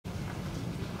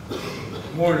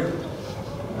Morning.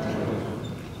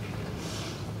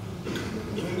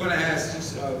 I'm going to ask,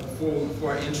 just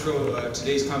before I intro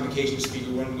today's convocation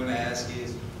speaker, what I'm going to ask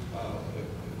is,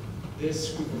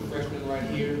 this group of freshmen right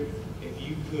here, if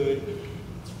you could,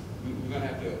 we're going to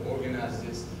have to organize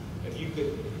this. If you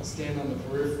could stand on the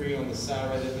periphery, on the side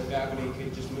right there, the faculty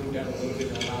could just move down a little bit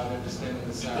and allow them to stand on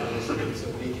the side of the screen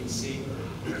so they can see.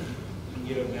 You can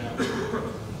get up now.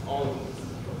 All of them.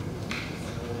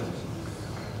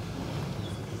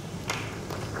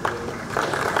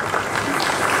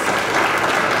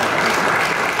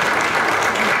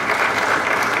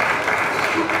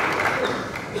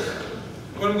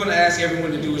 What I'm going to ask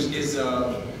everyone to do is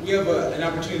we have an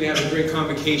opportunity to have a great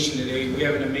convocation today. We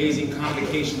have an amazing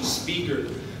convocation speaker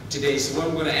today. So what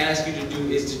I'm going to ask you to do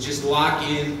is to just lock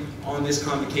in on this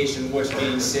convocation, what's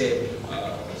being said.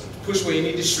 Push away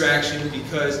any distraction,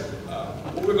 because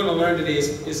what we're going to learn today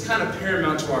is kind of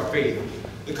paramount to our faith.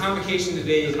 The convocation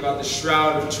today is about the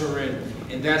Shroud of Turin,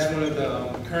 and that's one of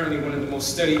the currently one of the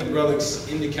most studied relics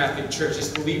in the Catholic Church. It's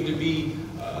believed to be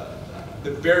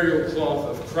the burial cloth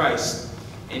of Christ.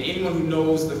 And anyone who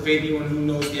knows the faith, anyone who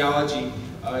knows theology,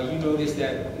 you notice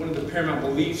that one of the paramount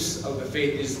beliefs of the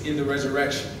faith is in the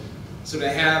resurrection. So to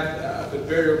have the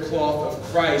burial cloth of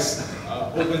Christ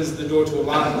opens the door to a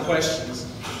lot of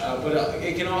questions, but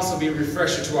it can also be a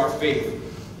refresher to our faith.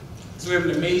 So we have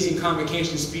an amazing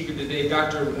convocation speaker today,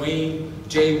 Dr.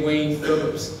 J. Wayne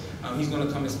Phillips. He's going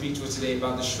to come and speak to us today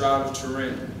about the Shroud of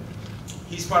Turin.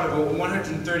 He's part of a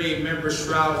 138-member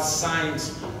Shroud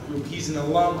Science group. He's an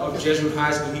alum of Jesuit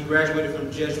High School. He graduated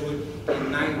from Jesuit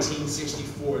in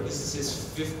 1964. This is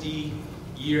his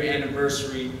 50-year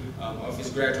anniversary of his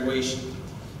graduation.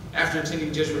 After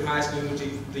attending Jesuit High School, he went to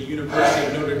the University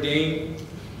of Notre Dame.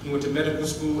 He went to medical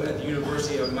school at the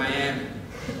University of Miami.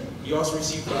 He also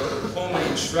received a diploma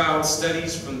in Shroud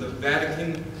Studies from the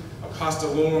Vatican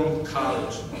Apostolorum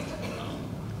College.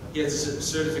 He has a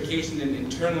certification in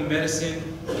internal medicine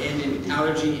and in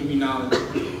allergy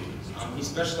immunology. He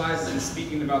specializes in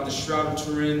speaking about the Shroud of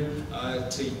Turin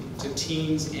to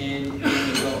teens and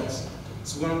young adults.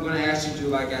 So what I'm going to ask you to do,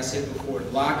 like I said before,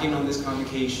 lock in on this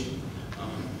convocation.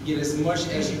 Get as much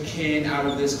as you can out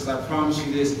of this, because I promise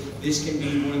you this can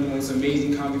be one of the most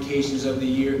amazing convocations of the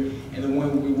year, and the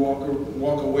one we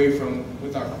walk away from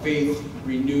with our faith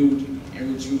renewed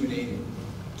and rejuvenated.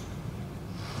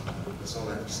 That's all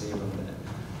I have to say about that.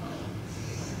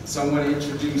 So I want to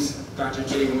introduce Dr.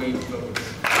 J. Wayne Phillips.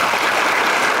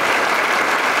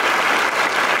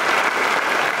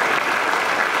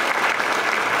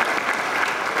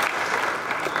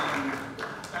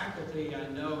 Faculty, I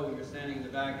know you're standing in the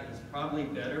back, and it's probably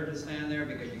better to stand there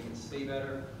because you can see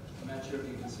better. I'm not sure if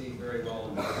you can see very well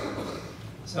in the back.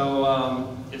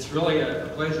 So it's really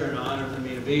a pleasure and an honor for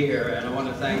me to be here, and I want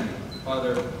to thank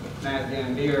Father Matt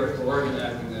Gambier for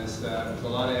organizing this. It was a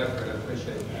lot of effort. I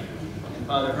appreciate that. And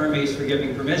Father Hermes for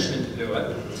giving permission to do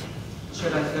it.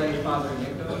 Should I say Father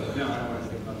Nico? No, I don't want to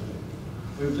say Father Nico.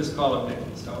 We'll just call him Nico.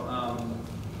 So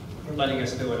for letting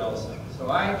us do it also. So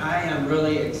I am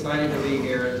really excited to be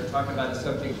here to talk about a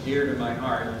subject dear to my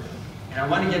heart. And I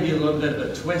want to give you a little bit of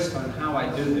a twist on how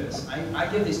I do this. I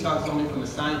give these talks only from a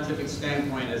scientific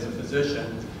standpoint as a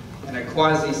physician and a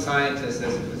quasi-scientist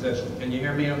as a physician. Can you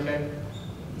hear me okay?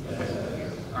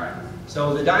 All right.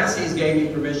 So the diocese gave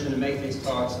me permission to make these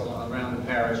talks around the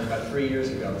parish about 3 years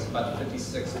ago. It's about the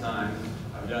 56th time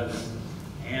I've done this.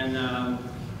 And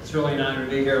it's really an honor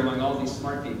to be here among all these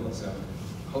smart people. So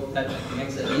I hope that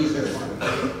makes it easier for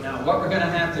me. Now, what we're going to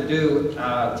have to do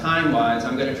time-wise,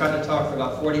 I'm going to try to talk for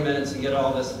about 40 minutes and get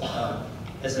all this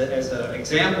as an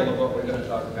example of what we're going to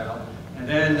talk about. And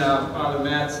then Father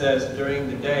Matt says during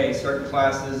the day, certain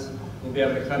classes will be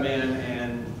able to come in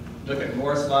and look at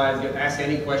more slides, ask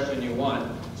any question you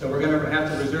want. So we're going to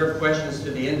have to reserve questions to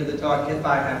the end of the talk if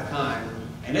I have time.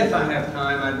 And if I have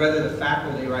time, I'd rather the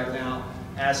faculty right now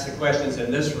ask the questions in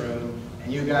this room,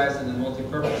 and you guys in the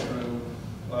multi-purpose room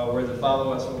where the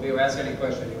follow-ups will be, ask any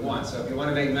question you want. So if you want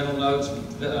to make mental notes,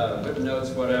 written notes,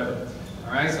 whatever.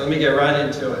 All right, so let me get right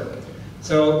into it.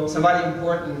 So somebody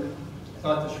important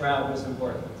thought the shroud was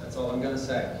important. That's all I'm going to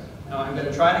say. Now, I'm going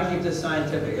to try to keep this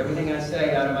scientific. Everything I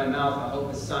say out of my mouth, I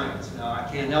hope, is science. Now, I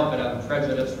can't help it. I'm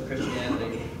prejudiced for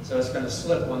Christianity, so it's going to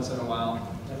slip once in a while.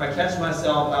 If I catch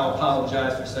myself, I'll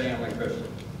apologize for saying I'm a Christian.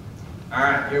 All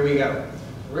right, here we go.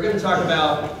 We're going to talk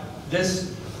about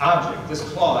this object, this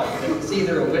cloth. It's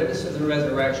either a witness of the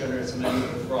resurrection or it's an enemy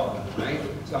of fraud, right?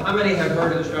 So how many have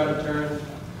heard of the Shroud of Turin?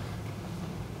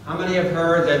 How many have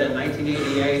heard that in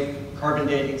 1988, carbon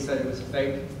dating said it was a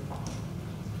fake?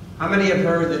 How many have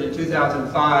heard that in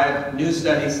 2005, new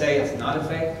studies say it's not a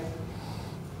fake?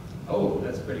 Oh,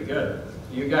 that's pretty good.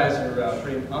 You guys are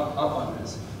pretty up on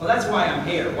this. Well, that's why I'm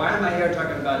here. Why am I here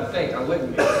talking about a fake? I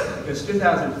wouldn't be. Because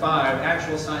 2005,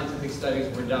 actual scientific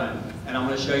studies were done, and I'm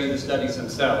going to show you the studies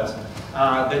themselves,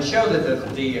 that show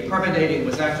that the carbon dating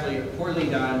was actually poorly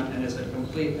done and is a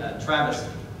complete travesty.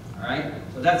 All right?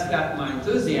 So that's got my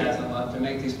enthusiasm up to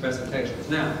make these presentations.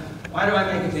 Now, why do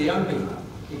I make it to young people?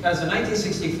 Because in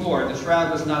 1964, the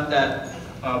Shroud was not that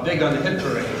big on the hit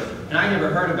parade, and I never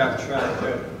heard about the Shroud of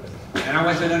Turin. And I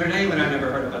went to Notre Dame, and I never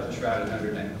heard about the Shroud of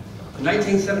Notre Dame. In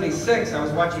 1976, I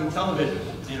was watching television,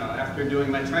 after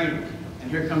doing my training, and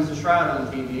here comes the Shroud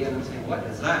on TV, and I'm saying, what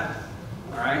is that?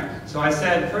 All right? So I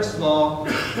said, first of all,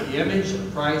 the image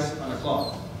of Christ on a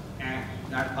cloth.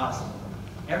 Not possible.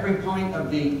 Every point of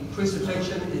the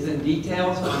crucifixion is in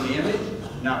details on the image.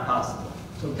 Not possible.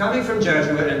 So coming from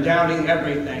Jesuit and doubting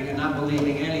everything and not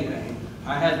believing anything,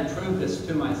 I had to prove this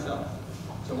to myself.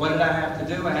 So what did I have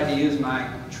to do? I had to use my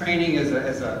training as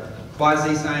a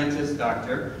quasi-scientist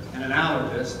doctor and an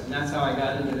allergist, and that's how I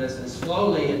got into this, and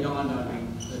slowly it dawned on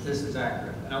me that this is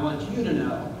accurate. And I want you to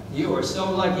know, you are so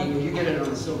lucky when you get it on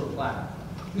a silver platter.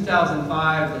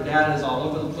 2005, the data is all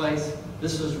over the place.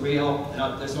 This is real,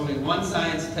 and there's only one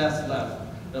science test left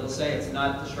that'll say it's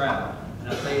not the Shroud. And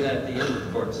I'll tell you that at the end of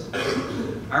the course.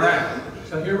 All right,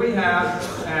 so here we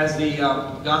have, as the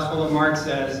Gospel of Mark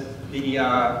says, the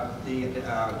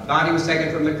body was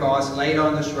taken from the cross, laid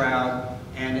on the shroud,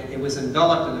 and it was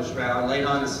enveloped in the shroud, laid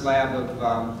on a slab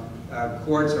of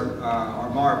quartz or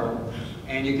marble.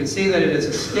 And you can see that it is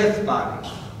a stiff body.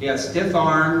 He has stiff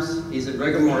arms, he's in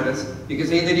rigor mortis. You can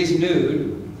see that he's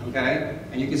nude, okay?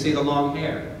 And you can see the long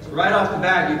hair. So right off the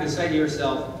bat, you can say to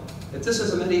yourself, if this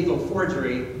is a medieval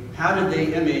forgery, how did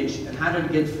they image and how did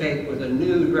it get faked with a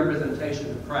nude representation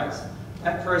of Christ?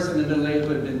 That person in the Middle Ages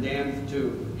would have been damned to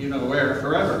where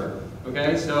forever.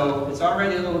 Okay, so it's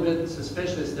already a little bit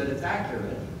suspicious that it's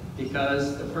accurate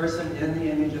because the person in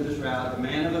the image of the shroud, the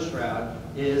man of the shroud,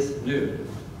 is nude.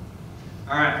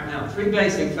 All right, now 3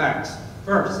 basic facts.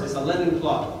 First, it's a linen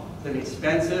cloth. It's an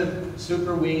expensive,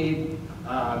 super weave,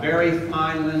 very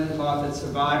fine linen cloth that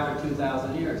survived for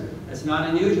 2,000 years. It's not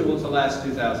unusual to last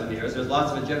 2,000 years. There's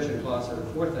lots of Egyptian cloths that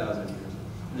are 4,000 years.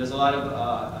 And there's a lot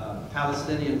of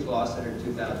Palestinian cloths that are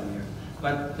 2,000 years.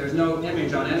 But there's no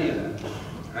image on any of them.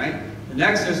 Right? The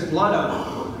next, there's blood on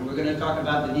it. And we're going to talk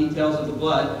about the details of the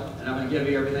blood, and I'm going to give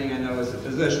you everything I know as a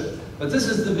physician. But this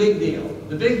is the big deal.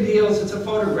 The big deal is it's a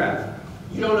photograph.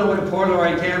 You don't know what a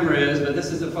Polaroid camera is, but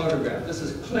this is a photograph. This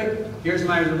is click. Here's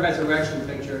my resurrection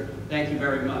picture. Thank you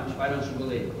very much. Why don't you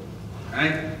believe it?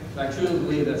 Right? So I truly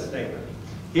believe that statement.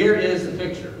 Here is the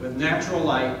picture with natural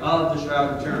light of the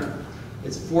Shroud of Turin.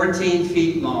 It's 14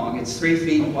 feet long, it's 3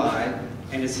 feet wide,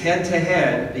 and it's head to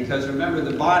head because remember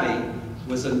the body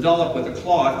was enveloped with a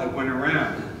cloth that went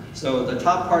around. So the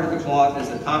top part of the cloth is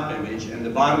the top image, and the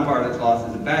bottom part of the cloth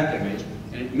is the back image,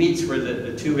 and it meets where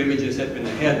the 2 images hit in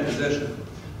the head position.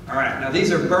 All right, now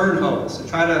these are burn holes, so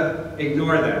try to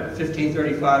ignore that.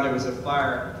 1535, there was a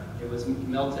fire, it was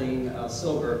melting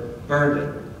silver, burned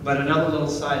it. But another little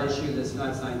side issue that's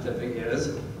not scientific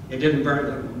is, it didn't burn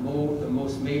the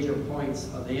most major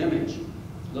points of the image.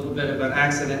 A little bit of an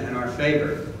accident in our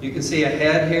favor. You can see a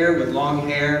head here with long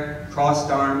hair,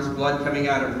 crossed arms, blood coming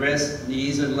out of wrists,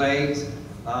 knees and legs.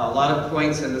 A lot of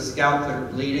points in the scalp that are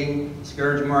bleeding,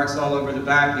 scourge marks all over the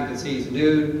back. You can see he's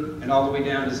nude, and all the way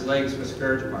down his legs with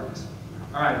scourge marks.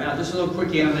 All right, now just a little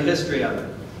quickie on the history of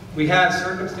it. We have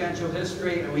circumstantial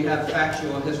history, and we have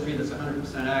factual history that's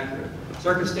 100% accurate.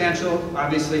 Circumstantial,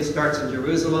 obviously, it starts in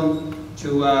Jerusalem.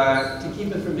 To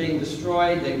keep it from being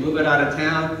destroyed, they move it out of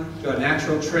town to a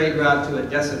natural trade route to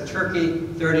Edessa, Turkey,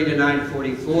 30 to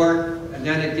 944. And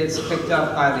then it gets picked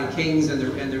up by the kings in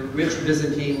the rich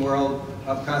Byzantine world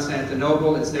of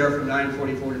Constantinople. It's there from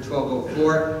 944 to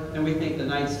 1204. And we think the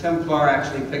Knights Templar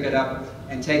actually pick it up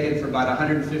and take it for about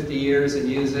 150 years and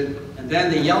use it. And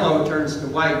then the yellow turns to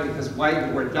white because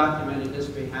white, where documented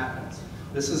history happens.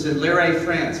 This is in Lire,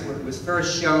 France, where it was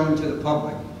first shown to the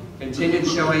public. Continued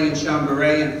showing in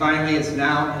Chambéry, and finally it's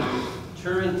now in the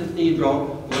Turin Cathedral,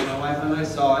 where my wife and I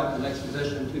saw it in an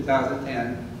exposition in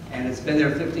 2010, and it's been there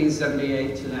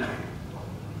 1578 to now.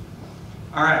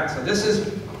 All right, so this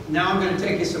is, now I'm going to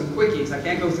take you some quickies. I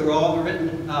can't go through all the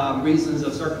written reasons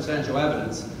of circumstantial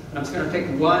evidence, but I'm just going to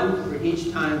pick one for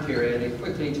each time period and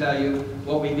quickly tell you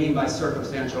what we mean by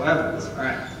circumstantial evidence. All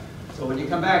right, so when you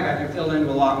come back, I can fill in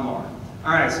a lot more.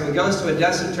 All right, so it goes to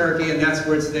Edessa, Turkey, and that's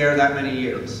where it's there that many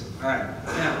years. All right,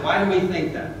 now, why do we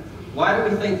think that? Why do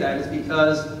we think that? It's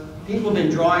because people have been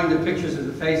drawing the pictures of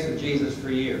the face of Jesus for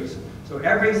years. So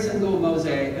every single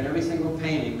mosaic and every single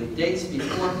painting that dates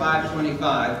before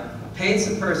 525 paints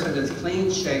a person as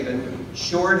clean-shaven,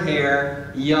 short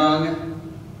hair,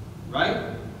 young,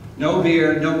 right? No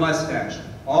beard, no mustache.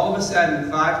 All of a sudden,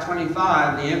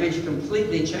 525, the image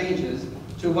completely changes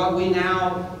to what we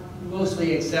now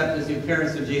mostly accept as the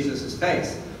appearance of Jesus'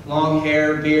 face. Long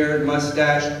hair, beard,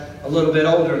 mustache, a little bit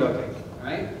older looking,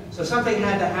 right? So something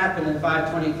had to happen in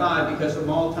 525 because from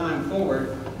all time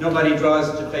forward, nobody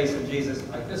draws the face of Jesus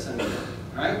like this anymore,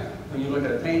 right? When you look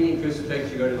at a painting,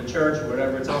 crucifix, you go to the church or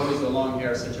whatever, it's always a long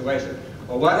hair situation.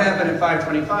 Well, what happened in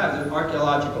 525? There's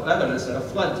archaeological evidence that a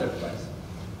flood took place.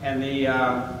 And the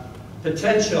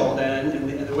potential then,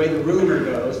 and the way the rumor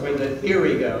goes, the way the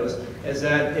theory goes, is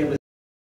that it was